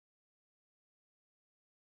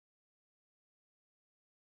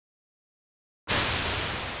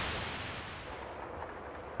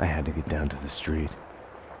I had to get down to the street.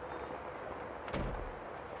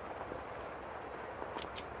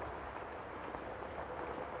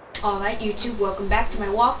 Alright YouTube, welcome back to my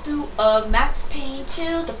walkthrough of Max Payne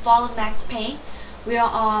 2, The Fall of Max Payne. We are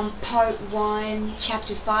on part 1,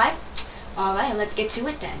 chapter 5. Alright, let's get to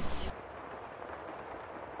it then.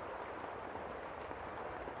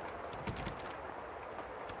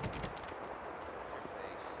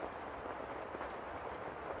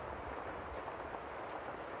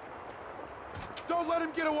 Don't let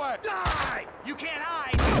him get away! Die! You can't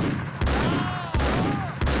hide!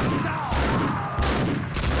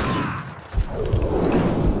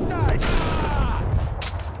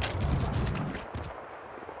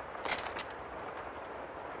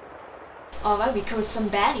 Alright, we killed some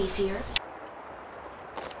baddies here.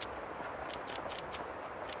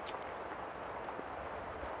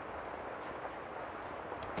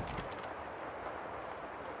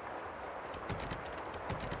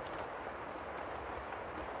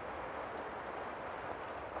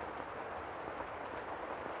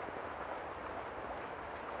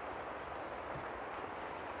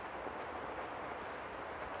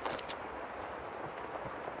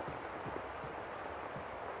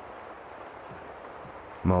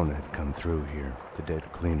 Mona had come through here. The dead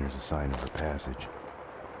cleaner's a sign of her passage.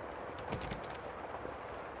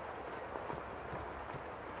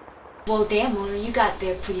 Well damn Mona, you got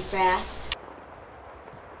there pretty fast.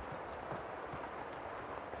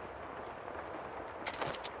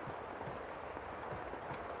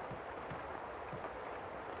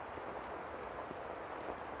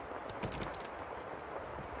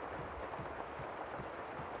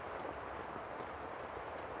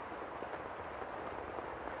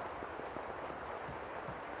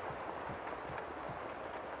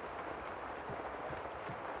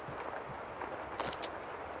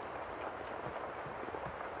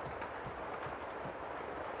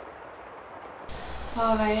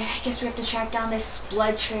 Alright, I guess we have to track down this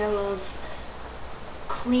blood trail of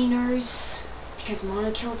cleaners because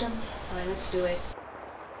Mona killed them. Alright, let's do it.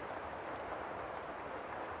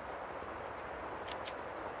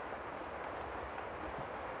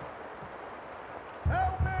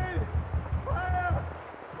 Help me! Fire!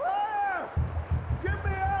 Fire! Get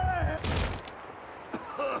me out of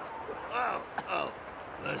here! Oh,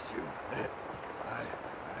 bless you. I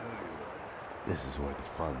owe you This is where the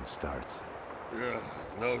fun starts. one. Yeah,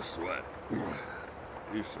 no sweat.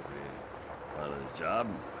 Used to be on a job.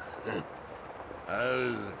 I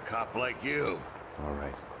was a cop like you. All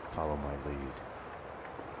right, follow my lead.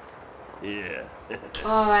 Yeah.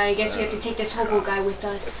 Alright, I guess we have to take this hobo guy with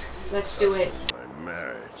us. Let's do it. My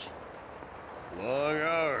marriage. Long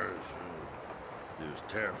hours. He was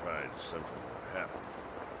terrified something would happen.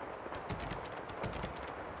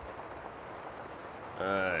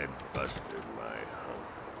 I busted my hump.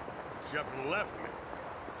 She up and left me.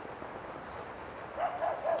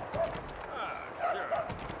 Sure.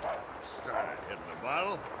 Started hitting the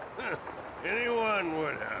bottle. Anyone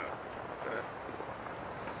would have.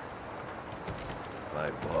 My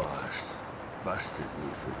boss busted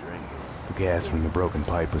me for drinking. The gas from the broken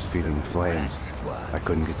pipe was feeding the flames. I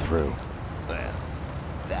couldn't get through. Well,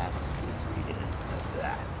 that is the end of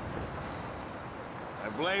that. I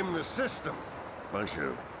blame the system. Bunch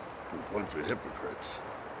of hypocrites.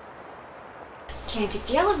 Can't take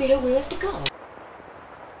the elevator, where do we have to go?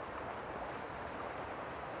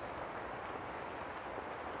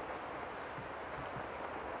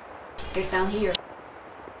 Guess down here.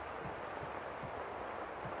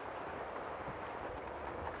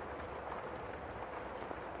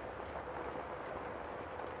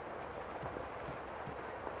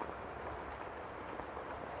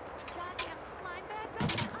 Goddamn slime bags,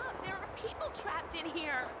 open up! There are people trapped in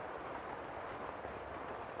here!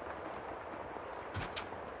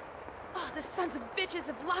 Oh, the sons of bitches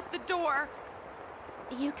have locked the door!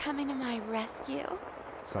 You coming to my rescue?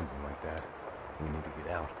 Something like that. We need to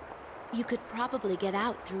get out. You could probably get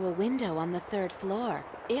out through a window on the 3rd floor,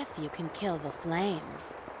 if you can kill the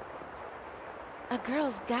flames. A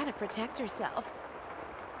girl's gotta protect herself.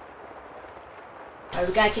 Alright,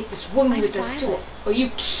 we gotta take this woman with us too. Are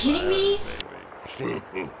you kidding me? Baby.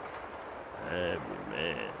 I'm your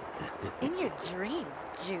man. In your dreams,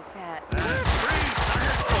 Juicehead.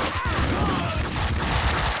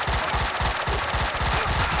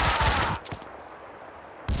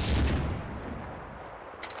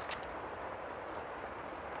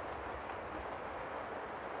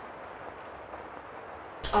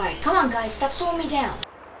 Alright, come on guys, stop slowing me down.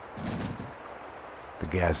 The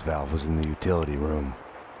gas valve was in the utility room.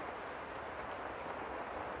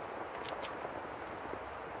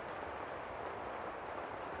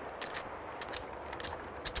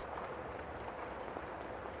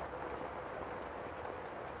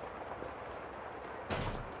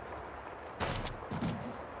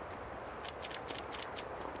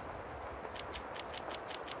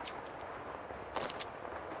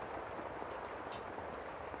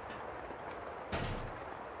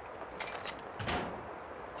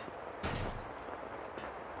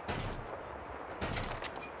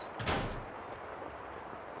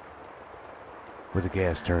 With the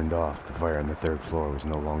gas turned off, the fire on the 3rd floor was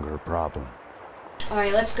no longer a problem.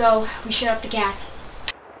 Alright, let's go. We shut off the gas.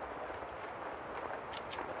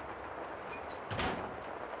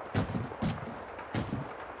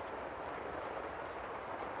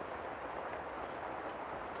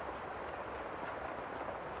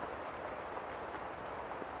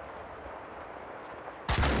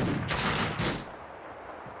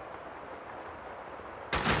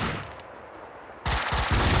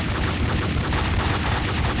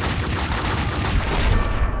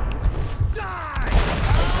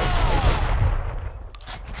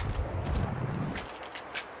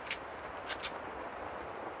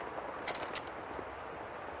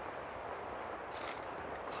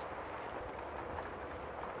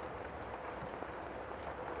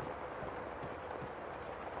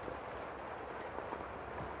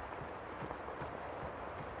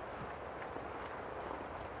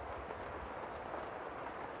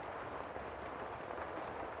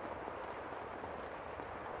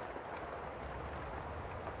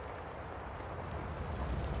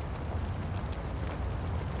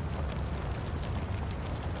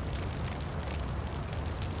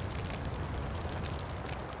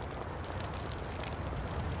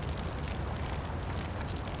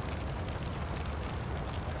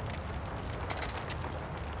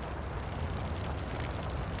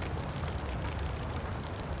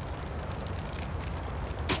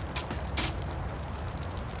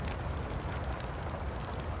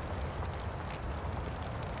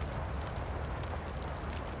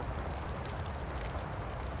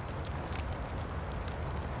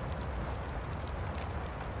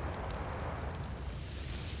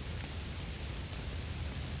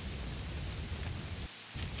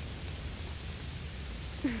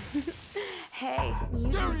 Hey,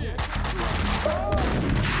 you... There he is!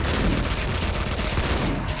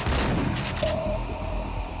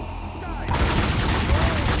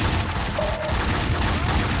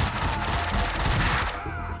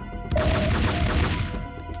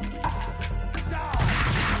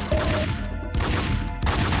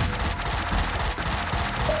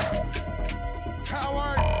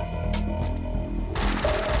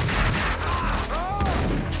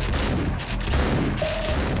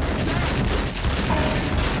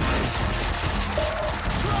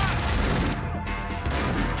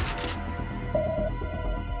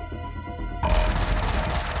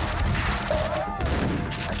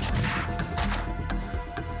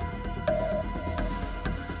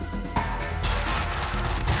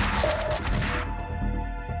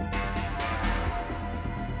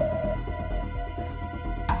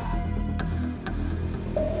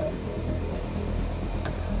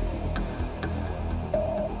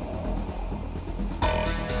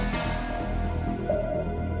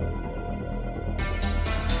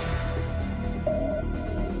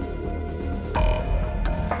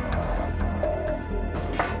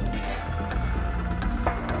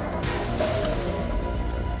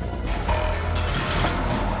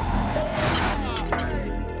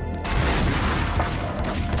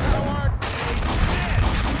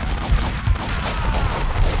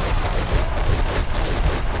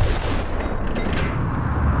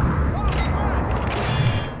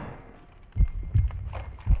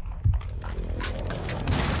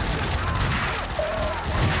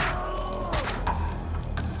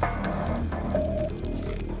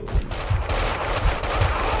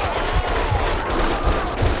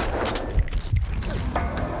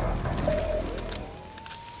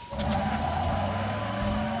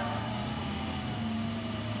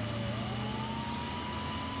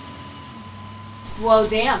 Whoa,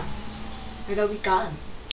 damn. I thought we got him.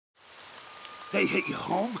 They hit you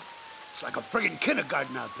home? It's like a friggin'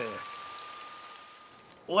 kindergarten out there.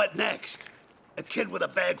 What next? A kid with a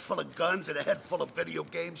bag full of guns and a head full of video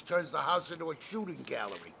games turns the house into a shooting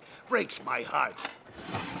gallery. Breaks my heart.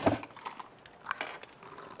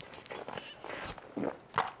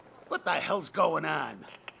 What the hell's going on?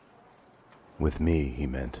 With me, he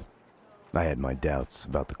meant. I had my doubts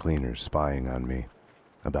about the cleaners spying on me.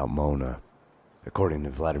 About Mona. According to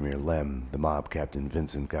Vladimir Lem, the mob captain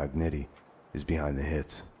Vincent Gognitti is behind the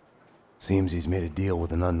hits. Seems he's made a deal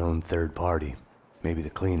with an unknown third party. Maybe the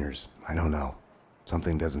cleaners, I don't know.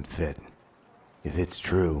 Something doesn't fit. If it's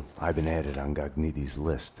true, I've been added on Gognitti's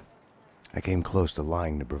list. I came close to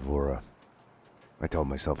lying to Bravura. I told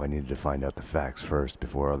myself I needed to find out the facts first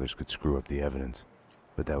before others could screw up the evidence,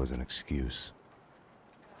 but that was an excuse.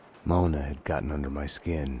 Mona had gotten under my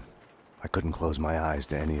skin. I couldn't close my eyes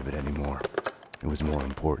to any of it anymore. It was more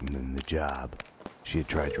important than the job. She had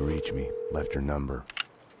tried to reach me, left her number.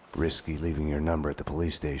 Risky leaving your number at the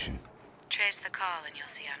police station. Trace the call and you'll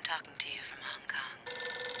see I'm talking to you from Hong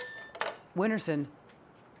Kong. Winterson.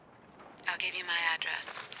 I'll give you my address.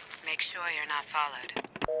 Make sure you're not followed.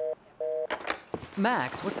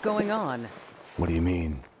 Max, what's going on? What do you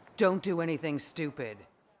mean? Don't do anything stupid.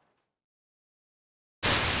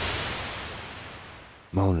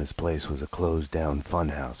 Mona's place was a closed-down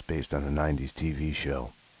funhouse based on a 90s TV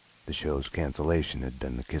show. The show's cancellation had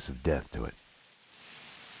been the kiss of death to it.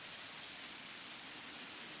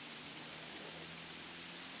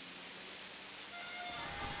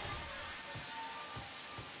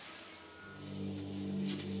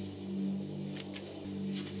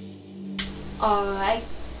 Alright,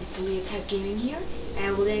 it's Leah Tech Gaming here,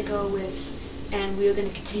 and we're gonna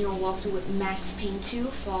continue our walkthrough with Max Payne 2,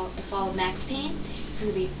 The Fall of Max Payne. It's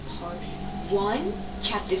gonna be part 1,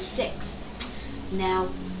 chapter 6. Now,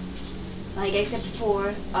 like I said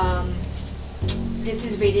before, this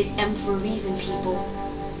is rated M for a reason, people.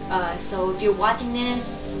 So if you're watching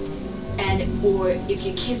this, or if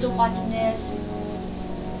your kids are watching this,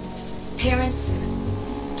 parents,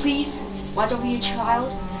 please watch over your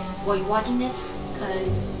child while you're watching this,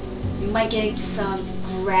 because you might get into some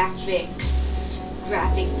graphic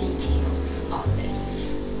details on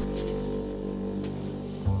this.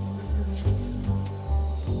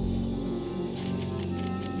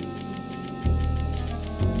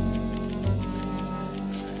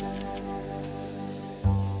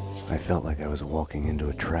 I felt like I was walking into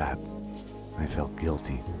a trap. I felt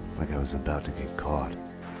guilty, like I was about to get caught.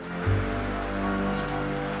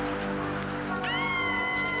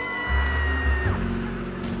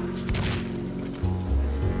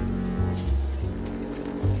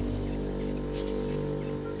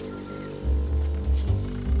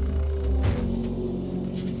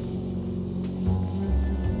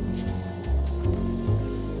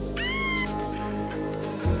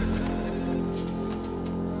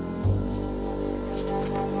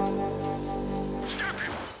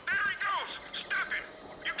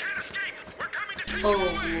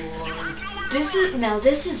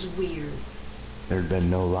 This is weird. There'd been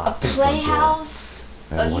no lock. A playhouse?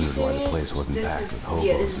 I Are you wondered serious? why the place wasn't packed with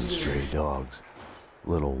hobos and stray dogs.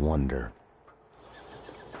 Little wonder.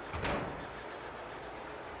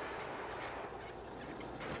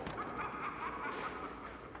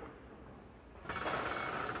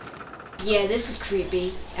 Yeah, this is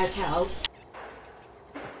creepy as hell.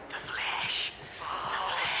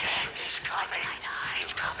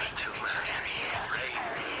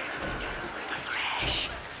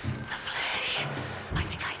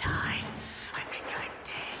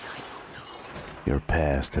 Your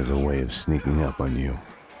past has a way of sneaking up on you.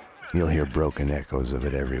 You'll hear broken echoes of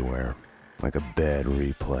it everywhere, like a bad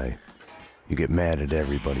replay. You get mad at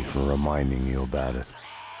everybody for reminding you about it,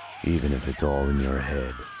 even if it's all in your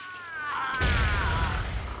head.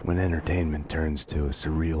 When entertainment turns to a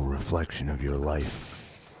surreal reflection of your life,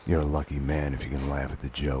 you're a lucky man if you can laugh at the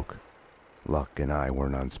joke. Luck and I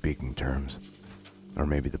weren't on speaking terms. Or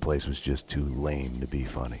maybe the place was just too lame to be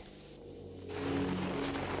funny.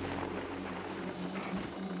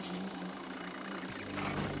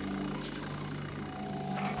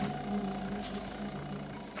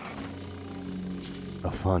 A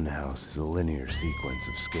funhouse is a linear sequence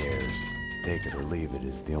of scares. Take it or leave it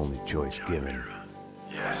is the only choice given.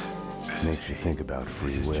 Makes you think about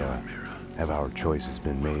free will. Have our choices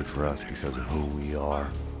been made for us because of who we are?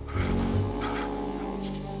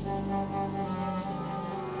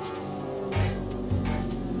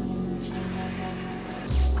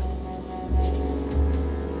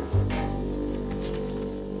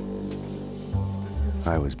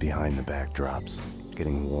 I was behind the backdrops,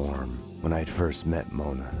 getting warm. When I'd first met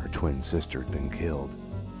Mona, her twin sister had been killed.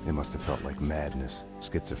 It must have felt like madness,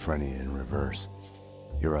 schizophrenia in reverse.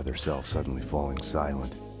 Your other self suddenly falling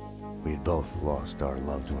silent. We had both lost our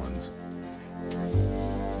loved ones.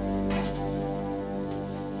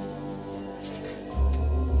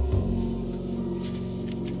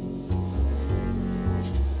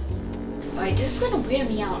 Alright, this is gonna weird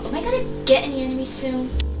me out. Am I gonna get any enemies soon?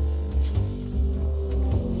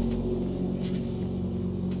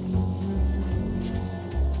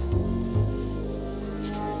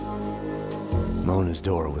 Mona's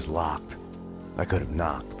door was locked. I could have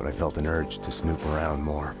knocked, but I felt an urge to snoop around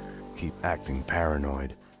more, keep acting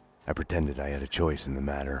paranoid. I pretended I had a choice in the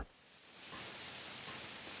matter.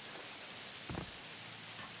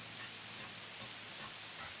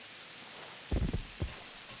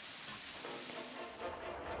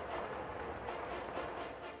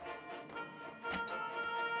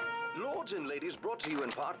 Lords and ladies, brought to you in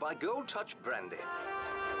part by Gold Touch Brandy.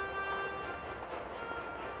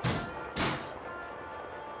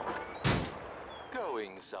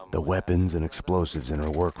 The weapons and explosives in her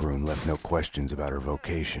workroom left no questions about her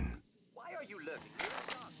vocation.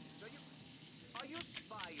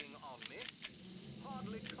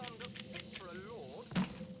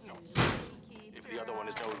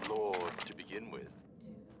 begin with.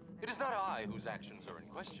 It is not I whose actions are in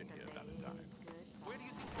question here, Valentine. Where do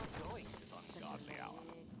you think you're going this ungodly hour?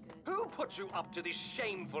 Who put you up to this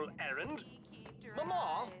shameful errand?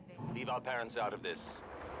 Mama! Leave our parents out of this.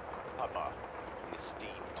 Papa, the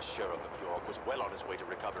esteemed Sheriff of York, was well on his way to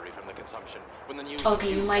recovery from the consumption when the news...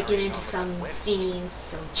 Okay, we might get into some scenes,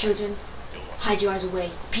 so children, hide your eyes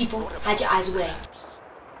away. People, hide your eyes away.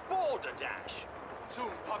 Balderdash! Soon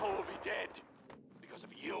Papa will be dead because of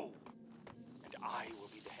you. And I will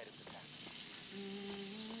be the head of the family.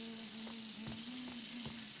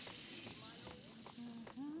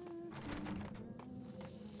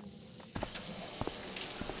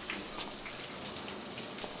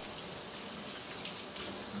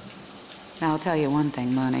 I'll tell you one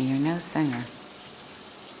thing, Mona, you're no singer.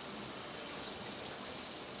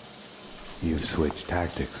 You've switched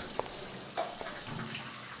tactics.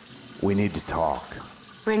 We need to talk.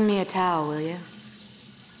 Bring me a towel, will you?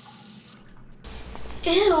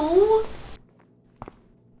 Ew!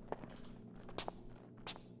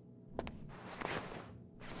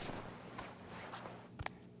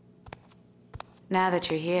 Now that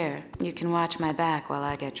you're here, you can watch my back while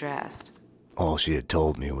I get dressed. All she had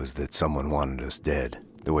told me was that someone wanted us dead.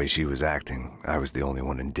 The way she was acting, I was the only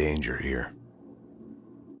one in danger here.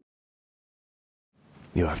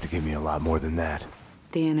 You'll have to give me a lot more than that.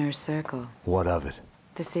 The Inner Circle. What of it?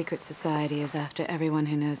 The secret society is after everyone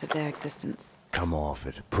who knows of their existence. Come off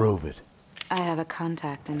it. Prove it. I have a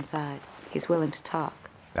contact inside. He's willing to talk.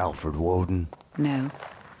 Alfred Woden? No.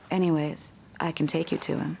 Anyways, I can take you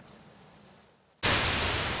to him.